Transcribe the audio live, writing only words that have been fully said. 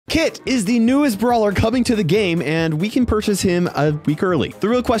Kit is the newest brawler coming to the game, and we can purchase him a week early. The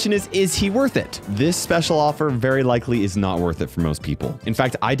real question is he worth it? This special offer very likely is not worth it for most people. In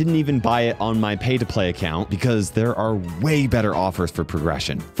fact, I didn't even buy it on my pay-to-play account because there are way better offers for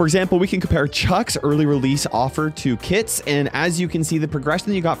progression. For example, we can compare Chuck's early release offer to Kit's, and as you can see, the progression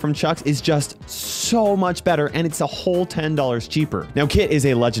that you got from Chuck's is just so much better, and it's a whole $10 cheaper. Now, Kit is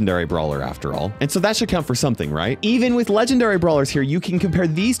a legendary brawler after all, and so that should count for something, right? Even with legendary brawlers here, you can compare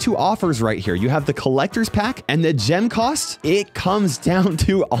these two offers right here. You have the collector's pack and the gem cost. It comes down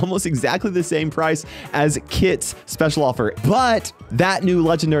to almost exactly the same price as Kit's special offer, but that new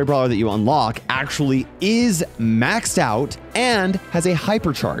legendary brawler that you unlock actually is maxed out and has a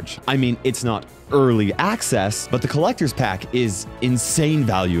hypercharge. I mean, it's not early access, but the collector's pack is insane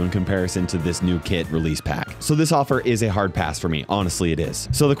value in comparison to this new Kit release pack. So this offer is a hard pass for me. Honestly, it is.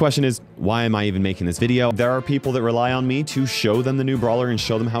 So the question is, why am I even making this video? There are people that rely on me to show them the new brawler and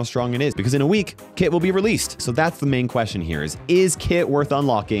show them how strong it is, because in a week, Kit will be released. So that's the main question here is Kit worth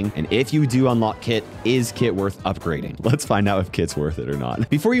unlocking? And if you do unlock Kit, is Kit worth upgrading? Let's find out if Kit's worth it or not.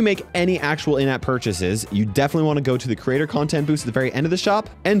 Before you make any actual in-app purchases, you definitely want to go to the creator content boost at the very end of the shop,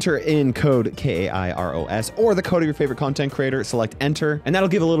 enter in code KAIROS or the code of your favorite content creator, select enter, and that'll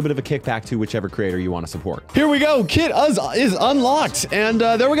give a little bit of a kickback to whichever creator you want to support. Here we go. Kit is unlocked. And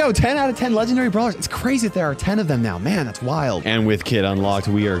there we go. 10 out of 10 legendary brawlers. It's crazy that there are 10 of them now. Man, that's wild. And with Kit unlocked,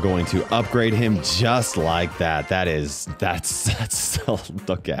 we are going to upgrade him just like that. That's still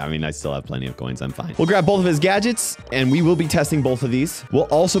okay. I mean, I still have plenty of coins. I'm fine. We'll grab both of his gadgets and we will be testing both of these. We'll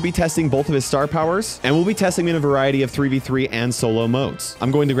also be testing both of his star powers, and we'll be testing in a variety of 3v3 and solo modes.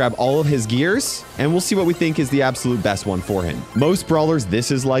 I'm going to grab all of his gears and we'll see what we think is the absolute best one for him. Most brawlers,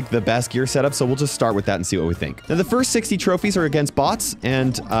 this is like the best gear setup, so we'll just start with that and see what we think. Now, the first 60 trophies are against bots,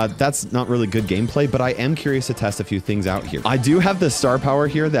 and that's not really good gameplay, but I am curious to test a few things out here. I do have the star power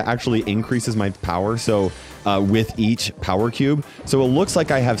here that actually increases my power, so with each power cube. So it looks like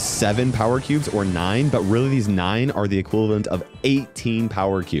I have 7 power cubes or 9, but really these 9 are the equivalent of 18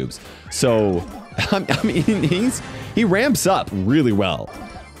 power cubes. So, I mean, he ramps up really well.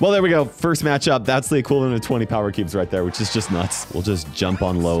 Well, there we go. First matchup. That's the equivalent of 20 power cubes right there, which is just nuts. We'll just jump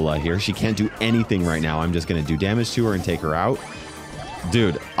on Lola here. She can't do anything right now. I'm just going to do damage to her and take her out.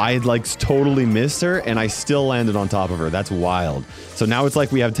 Dude, I had like totally missed her and I still landed on top of her. That's wild. So now it's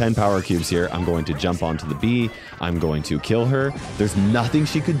like we have 10 power cubes here. I'm going to jump onto the bee. I'm going to kill her. There's nothing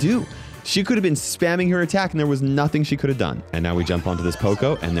she could do. She could have been spamming her attack and there was nothing she could have done. And now we jump onto this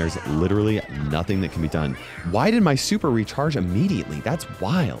Poco and there's literally nothing that can be done. Why did my super recharge immediately? That's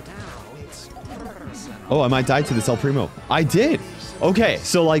wild. Oh, I might die to this El Primo. I did. Okay,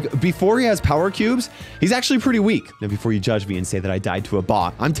 so like before he has power cubes, he's actually pretty weak. Now, before you judge me and say that I died to a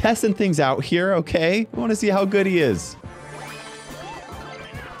bot, I'm testing things out here, okay? I want to see how good he is.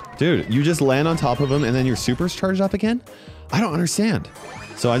 Dude, you just land on top of him and then your super's charged up again? I don't understand.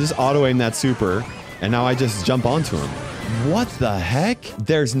 So I just auto-aim that super and now I just jump onto him. What the heck?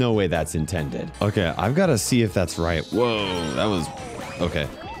 There's no way that's intended. Okay, I've got to see if that's right. Whoa, that was... Okay.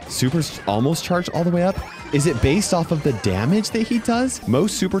 Super's almost charged all the way up. Is it based off of the damage that he does?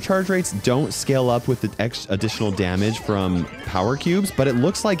 Most supercharge rates don't scale up with the additional damage from power cubes, but it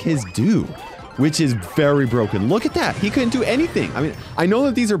looks like his do, which is very broken. Look at that. He couldn't do anything. I mean, I know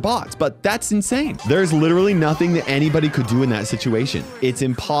that these are bots, but that's insane. There's literally nothing that anybody could do in that situation. It's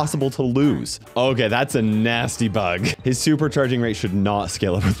impossible to lose. Okay, that's a nasty bug. His supercharging rate should not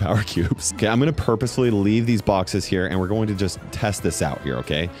scale up with power cubes. Okay, I'm going to purposefully leave these boxes here and we're going to just test this out here,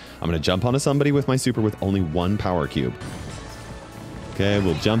 okay? I'm going to jump onto somebody with my super with only 1 power cube. Okay,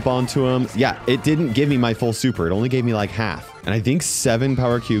 we'll jump onto him. Yeah, it didn't give me my full super. It only gave me like half. And I think 7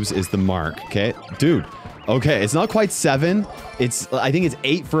 power cubes is the mark. Okay, dude. Okay, it's not quite 7. I think it's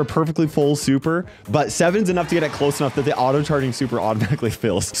 8 for a perfectly full super, but 7's enough to get it close enough that the auto-charging super automatically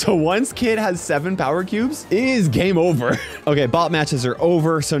fills. So once Kit has 7 power cubes, it is game over. Okay, bot matches are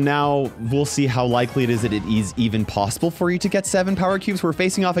over. So now we'll see how likely it is that it is even possible for you to get 7 power cubes. We're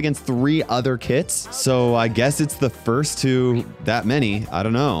facing off against 3 other Kits. So I guess it's the first to that many. I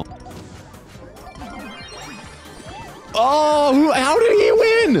don't know. Oh, how did he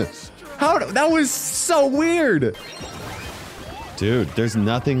win? That was so weird. Dude, there's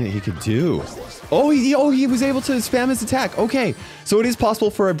nothing that he could do. Oh, he was able to spam his attack. Okay, so it is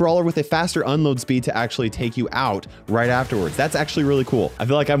possible for a brawler with a faster unload speed to actually take you out right afterwards. That's actually really cool. I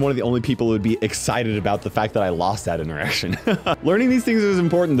feel like I'm one of the only people who would be excited about the fact that I lost that interaction. Learning these things is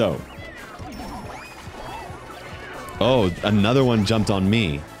important though. Oh, another one jumped on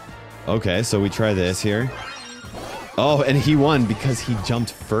me. Okay, so we try this here. Oh, and he won because he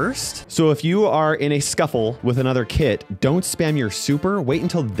jumped first. So if you are in a scuffle with another kit, don't spam your super. Wait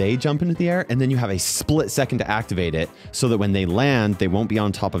until they jump into the air, and then you have a split second to activate it so that when they land, they won't be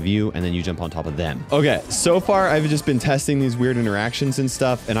on top of you, and then you jump on top of them. Okay, so far I've just been testing these weird interactions and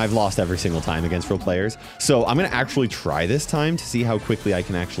stuff, and I've lost every single time against real players. So I'm gonna actually try this time to see how quickly I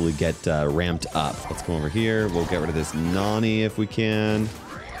can actually get ramped up. Let's come over here. We'll get rid of this Nani if we can.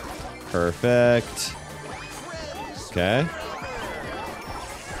 Perfect. Okay.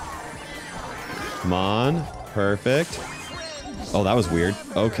 Come on. Perfect. Oh, that was weird.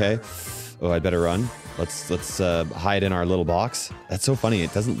 Okay. Oh, I'd better run. Let's hide in our little box. That's so funny.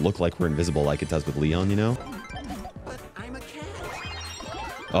 It doesn't look like we're invisible like it does with Leon, you know?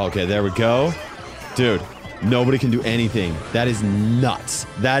 Okay, there we go. Dude, nobody can do anything. That is nuts.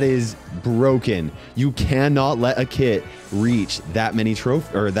 That is broken. You cannot let a kit reach that many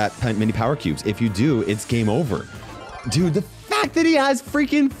that many power cubes. If you do, it's game over. Dude, the fact that he has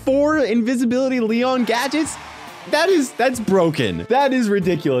freaking 4 invisibility Leon gadgets, that's broken. That is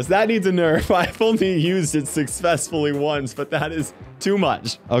ridiculous. That needs a nerf. I've only used it successfully once, but that is too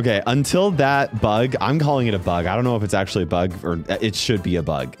much. Okay, until that bug, I'm calling it a bug. I don't know if it's actually a bug or it should be a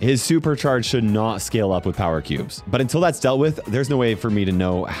bug. His supercharge should not scale up with power cubes. But until that's dealt with, there's no way for me to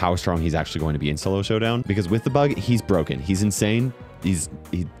know how strong he's actually going to be in solo showdown, because with the bug, he's broken. He's insane.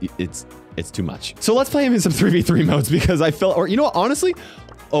 It's too much. So let's play him in some 3v3 modes because I feel, or you know what, honestly,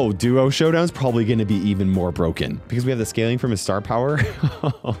 oh, duo showdown's probably going to be even more broken because we have the scaling from his star power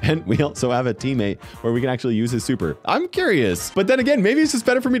and we also have a teammate where we can actually use his super. I'm curious, but then again, maybe it's just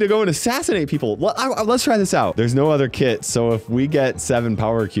better for me to go and assassinate people. Let's try this out. There's no other kit, so if we get 7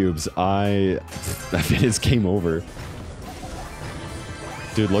 power cubes, it's game over.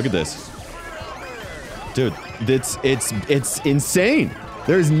 Dude, look at this. Dude, it's insane.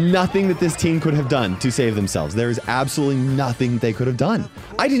 There's nothing that this team could have done to save themselves. There is absolutely nothing they could have done.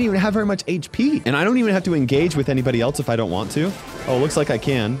 I didn't even have very much HP, and I don't even have to engage with anybody else if I don't want to. Oh, looks like I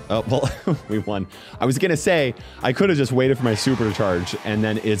can. Oh, well, we won. I was gonna say, I could have just waited for my super to charge, and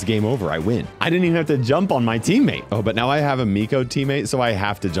then it's game over. I win. I didn't even have to jump on my teammate. Oh, but now I have a Miko teammate, so I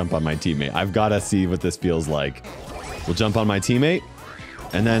have to jump on my teammate. I've got to see what this feels like. We'll jump on my teammate,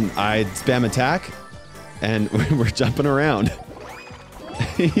 and then I spam attack, and we're jumping around.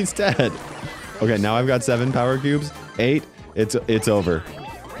 He's dead. Okay, now I've got 7 power cubes. 8. It's over.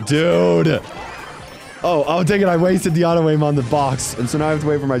 Dude. Oh, dang it. I wasted the auto aim on the box. And so now I have to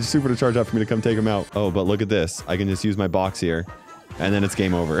wait for my super to charge up for me to come take him out. Oh, but look at this. I can just use my box here. And then it's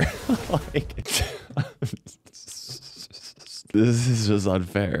game over. This is just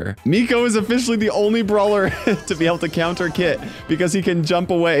unfair. Miko is officially the only brawler to be able to counter Kit because he can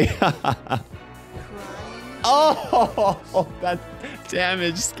jump away. Oh, that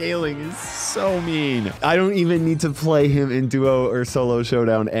damage scaling is so mean. I don't even need to play him in duo or solo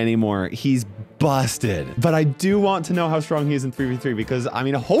showdown anymore. He's busted. But I do want to know how strong he is in 3v3 because, I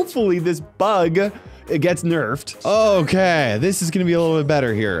mean, hopefully this bug, it gets nerfed. Okay, this is gonna be a little bit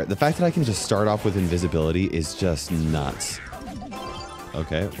better here. The fact that I can just start off with invisibility is just nuts.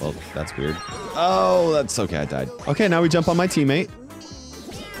 Okay, well, that's weird. Oh, that's okay, I died. Okay, now we jump on my teammate.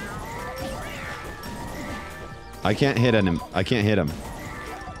 I can't hit him. I can't hit him.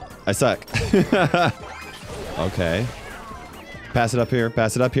 I suck. Okay. Pass it up here.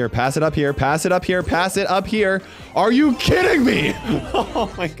 Pass it up here. Pass it up here. Pass it up here. Pass it up here. Are you kidding me?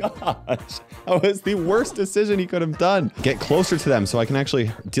 Oh my gosh. That was the worst decision he could have done. Get closer to them so I can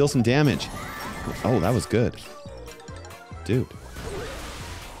actually deal some damage. Oh, that was good. Dude.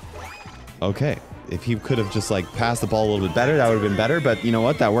 Okay. If he could have just like passed the ball a little bit better, that would have been better. But you know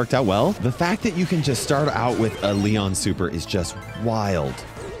what? That worked out well. The fact that you can just start out with a Leon super is just wild.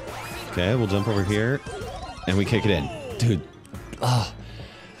 Okay, we'll jump over here and we kick it in. Dude. Oh.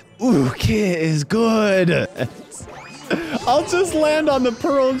 Ooh, Kit is good. I'll just land on the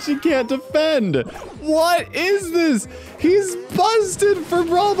pearl and she can't defend. What is this? He's busted for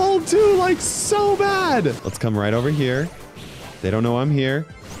Brawl 2 like so bad. Let's come right over here. They don't know I'm here.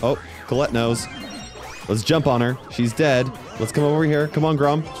 Oh, Colette knows. Let's jump on her. She's dead. Let's come over here. Come on,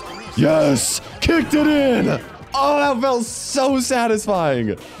 Grom. Yes! Kicked it in! Oh, that felt so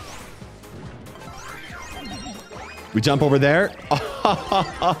satisfying. We jump over there.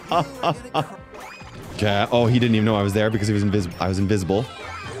 Okay. Oh, he didn't even know I was there because he was I was invisible.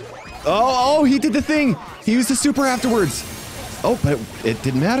 Oh, he did the thing. He used the super afterwards. Oh, but it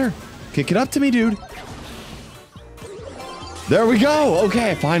didn't matter. Kick it up to me, dude. There we go.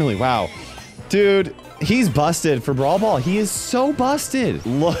 Okay, finally. Wow. Dude, He's busted for Brawl Ball. He is so busted.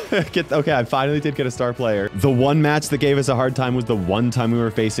 Look at, okay, I finally did get a star player. The one match that gave us a hard time was the one time we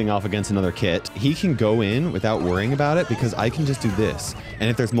were facing off against another kit. He can go in without worrying about it because I can just do this. And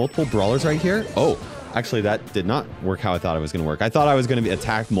if there's multiple brawlers right here, oh, actually that did not work how I thought it was going to work. I thought I was going to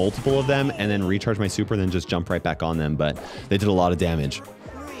attack multiple of them and then recharge my super and then just jump right back on them, but they did a lot of damage.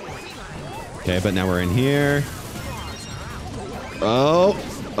 Okay, but now we're in here. Oh,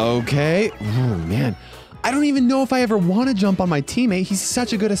 okay. Oh, man. I don't even know if I ever want to jump on my teammate. He's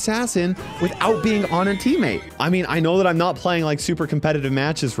such a good assassin without being on a teammate. I mean, I know that I'm not playing like super competitive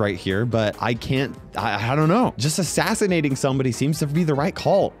matches right here, but I can't, I don't know. Just assassinating somebody seems to be the right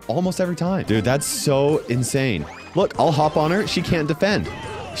call almost every time. Dude, that's so insane. Look, I'll hop on her. She can't defend.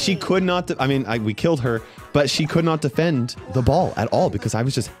 She could not, I mean, we killed her, but she could not defend the ball at all because I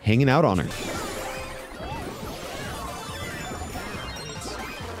was just hanging out on her.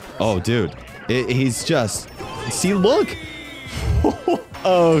 Oh, dude. He's just, see, look.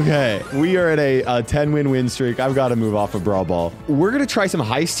 Okay, we are at a 10-win win streak. I've got to move off of Brawl Ball. We're going to try some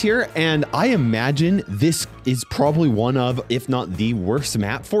heist here, and I imagine this is probably one of, if not the worst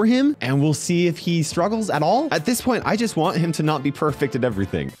map for him, and we'll see if he struggles at all. At this point, I just want him to not be perfect at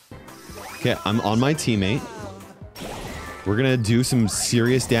everything. Okay, I'm on my teammate. We're going to do some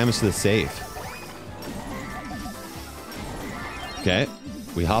serious damage to the safe. Okay,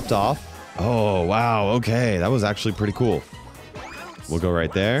 we hopped off. Oh, wow. Okay. That was actually pretty cool. We'll go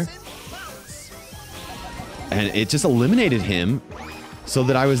right there. And it just eliminated him so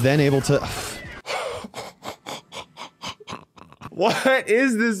that I was then able to... What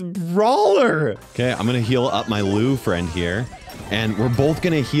is this brawler? Okay, I'm going to heal up my Lou friend here. And we're both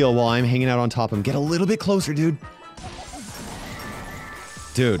going to heal while I'm hanging out on top of him. Get a little bit closer, dude.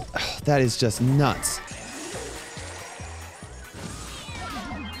 Dude, that is just nuts.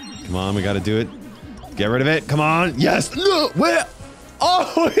 Come on, we got to do it. Get rid of it. Come on. Yes. No. Where?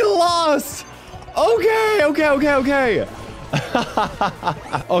 Oh, he lost. Okay.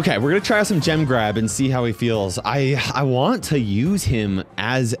 Okay, we're going to try out some gem grab and see how he feels. I want to use him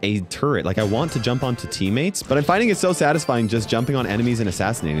as a turret. Like, I want to jump onto teammates, but I'm finding it so satisfying just jumping on enemies and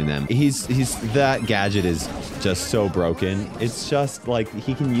assassinating them. That gadget is just so broken. It's just like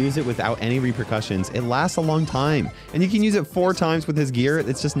he can use it without any repercussions. It lasts a long time, and you can use it 4 times with his gear.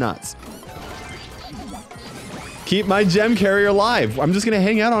 It's just nuts. Keep my gem carrier alive. I'm just going to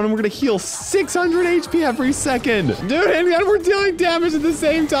hang out on him. We're going to heal 600 HP every second. Dude, and we're dealing damage at the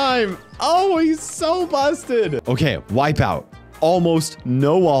same time. Oh, he's so busted. Okay, wipeout. Almost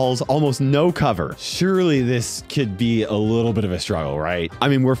no walls, almost no cover. Surely this could be a little bit of a struggle, right? I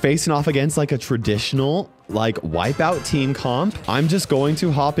mean, we're facing off against like a traditional like wipeout team comp. I'm just going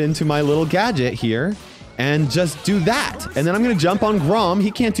to hop into my little gadget here and just do that. And then I'm going to jump on Grom.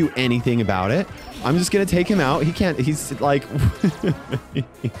 He can't do anything about it. I'm just going to take him out. He can't, he's like,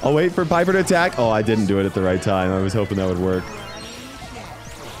 I'll wait for Piper to attack. Oh, I didn't do it at the right time. I was hoping that would work.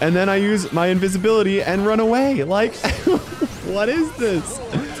 And then I use my invisibility and run away. Like, what is this?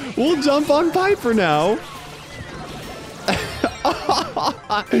 We'll jump on Piper now.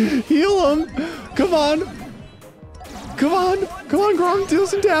 Heal him. Come on. Come on. Come on, Grom. Deal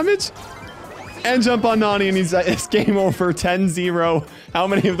some damage. And jump on Nani, and it's game over. 10-0. How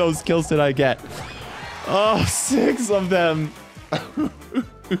many of those kills did I get? Oh, 6 of them.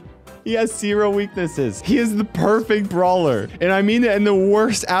 He has 0 weaknesses. He is the perfect brawler. And I mean it in the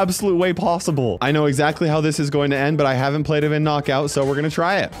worst absolute way possible. I know exactly how this is going to end, but I haven't played him in knockout, so we're going to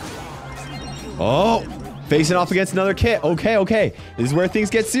try it. Oh, facing off against another kit. Okay. This is where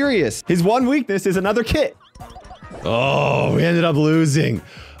things get serious. His one weakness is another kit. Oh, we ended up losing.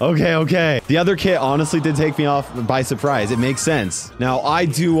 Okay. The other kit honestly did take me off by surprise. It makes sense. Now, I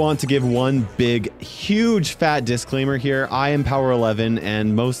do want to give one big, huge, fat disclaimer here. I am power 11,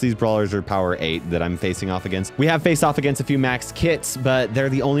 and most of these brawlers are power 8 that I'm facing off against. We have faced off against a few max kits, but they're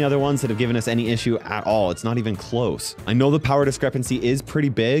the only other ones that have given us any issue at all. It's not even close. I know the power discrepancy is pretty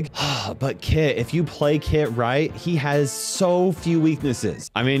big, but Kit, if you play Kit right, he has so few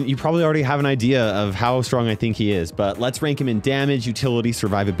weaknesses. I mean, you probably already have an idea of how strong I think he is, but let's rank him in damage, utility,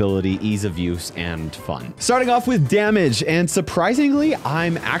 survivability, ease of use, and fun. Starting off with damage, and surprisingly,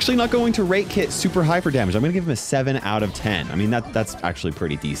 I'm actually not going to rate Kit super high for damage. I'm going to give him a 7 out of 10. I mean, that's actually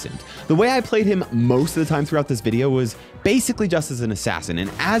pretty decent. The way I played him most of the time throughout this video was basically just as an assassin,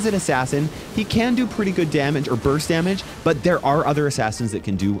 and as an assassin, he can do pretty good damage or burst damage, but there are other assassins that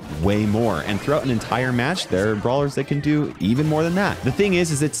can do way way more. And throughout an entire match, there are brawlers that can do even more than that. The thing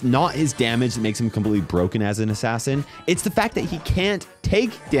is it's not his damage that makes him completely broken as an assassin. It's the fact that he can't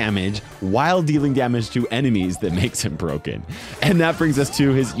take damage while dealing damage to enemies that makes him broken. And that brings us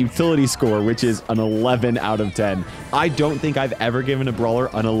to his utility score, which is an 11 out of 10. I don't think I've ever given a brawler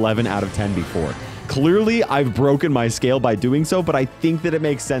an 11 out of 10 before. Clearly, I've broken my scale by doing so, but I think that it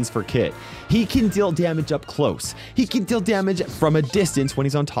makes sense for Kit. He can deal damage up close. He can deal damage from a distance when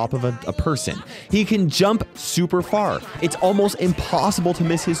he's on top of a person. He can jump super far. It's almost impossible to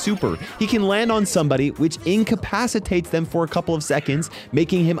miss his super. He can land on somebody, which incapacitates them for a couple of seconds,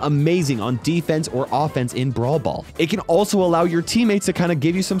 making him amazing on defense or offense in Brawl Ball. It can also allow your teammates to kind of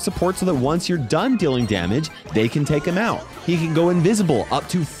give you some support so that once you're done dealing damage, they can take him out. He can go invisible up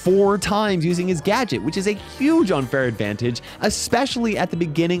to 4 times using his gadget, which is a huge unfair advantage, especially at the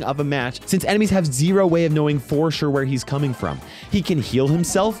beginning of a match, since enemies have zero way of knowing for sure where he's coming from. He can heal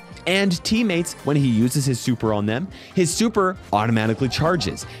himself and teammates when he uses his super on them. His super automatically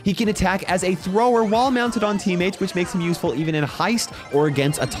charges. He can attack as a thrower while mounted on teammates, which makes him useful even in heist or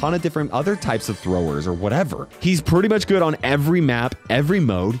against a ton of different other types of throwers or whatever. He's pretty much good on every map, every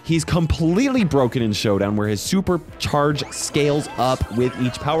mode. He's completely broken in Showdown, where his super charge scales up with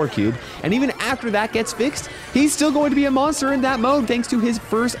each power cube. And even after that gets fixed, he's still going to be a monster in that mode thanks to his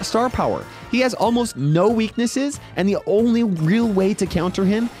first star power. He has almost no weaknesses, and the only real way to counter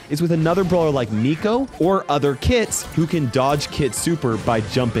him is with another brawler like Nico or other Kits who can dodge Kit's super by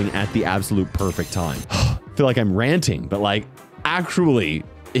jumping at the absolute perfect time. I feel like I'm ranting, but like, actually,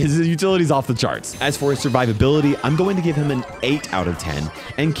 his utility's off the charts. As for his survivability, I'm going to give him an 8 out of 10.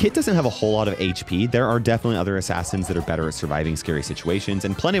 And Kit doesn't have a whole lot of HP. There are definitely other assassins that are better at surviving scary situations,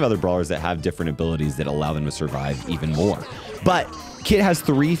 and plenty of other brawlers that have different abilities that allow them to survive even more. But Kit has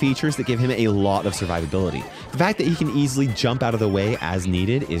 3 features that give him a lot of survivability. The fact that he can easily jump out of the way as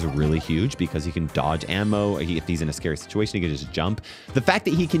needed is really huge because he can dodge ammo. If he's in a scary situation, he can just jump. The fact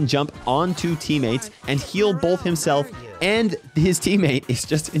that he can jump onto teammates and heal both himself and his teammate is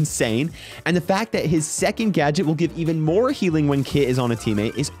just insane. And the fact that his second gadget will give even more healing when Kit is on a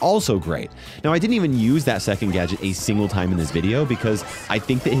teammate is also great. Now, I didn't even use that second gadget a single time in this video because I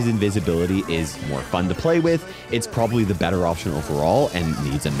think that his invisibility is more fun to play with. It's probably the better option overall and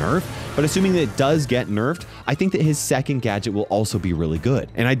needs a nerf. But assuming that it does get nerfed, I think that his second gadget will also be really good.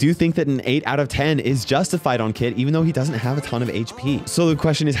 And I do think that an 8 out of 10 is justified on Kit, even though he doesn't have a ton of HP. So the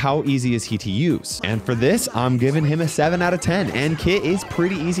question is, how easy is he to use? And for this, I'm giving him a 7 out of 10. And Kit is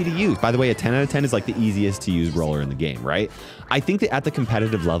pretty easy to use. By the way, a 10 out of 10 is like the easiest to use brawler in the game, right? I think that at the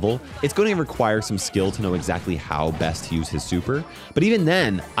competitive level, it's going to require some skill to know exactly how best to use his super. But even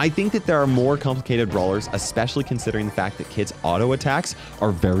then, I think that there are more complicated brawlers, especially considering the fact that Kit's auto attacks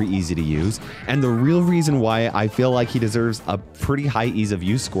are very easy to use. And the real reason why I feel like he deserves a pretty high ease of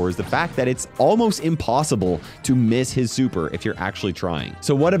use score is the fact that it's almost impossible to miss his super if you're actually trying.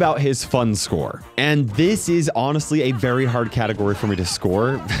 So what about his fun score? And this is honestly a very hard category for me to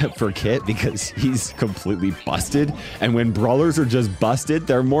score for Kit because he's completely busted. And when brawlers are just busted,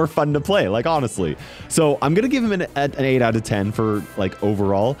 they're more fun to play, like honestly. So I'm gonna give him an 8 out of 10 for like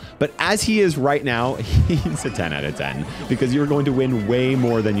overall, but as he is right now, he's a 10 out of 10 because you're going to win way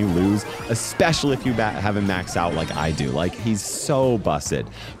more than you lose, especially if you have him maxed out like I do. Like, he's so busted.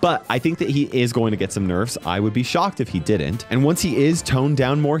 But I think that he is going to get some nerfs. I would be shocked if he didn't. And once he is toned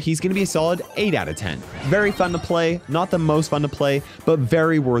down more, he's gonna be a solid 8 out of 10. Very fun to play, not the most fun to play, but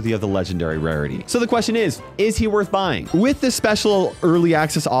very worthy of the legendary rarity. So the question is he worth buying? With this special early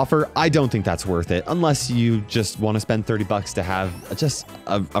access offer, I don't think that's worth it unless you just want to spend 30 bucks to have just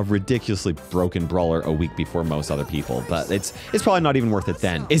a ridiculously broken brawler a week before most other people. But it's probably not even worth it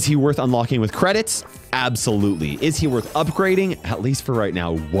then. Is he worth unlocking with credits? Absolutely. Is he worth upgrading? At least for right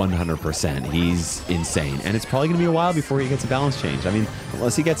now, 100%. He's insane. And it's probably going to be a while before he gets a balance change. I mean,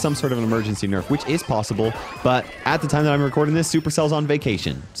 unless he gets some sort of an emergency nerf, which is possible. But at the time that I'm recording this, Supercell's on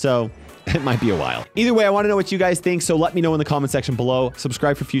vacation. So it might be a while. Either way, I want to know what you guys think, so let me know in the comment section below.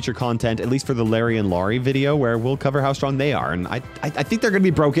 Subscribe for future content, at least for the Larry and Laurie video, where we'll cover how strong they are. And I think they're going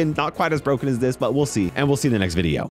to be broken. Not quite as broken as this, but we'll see. And we'll see in the next video.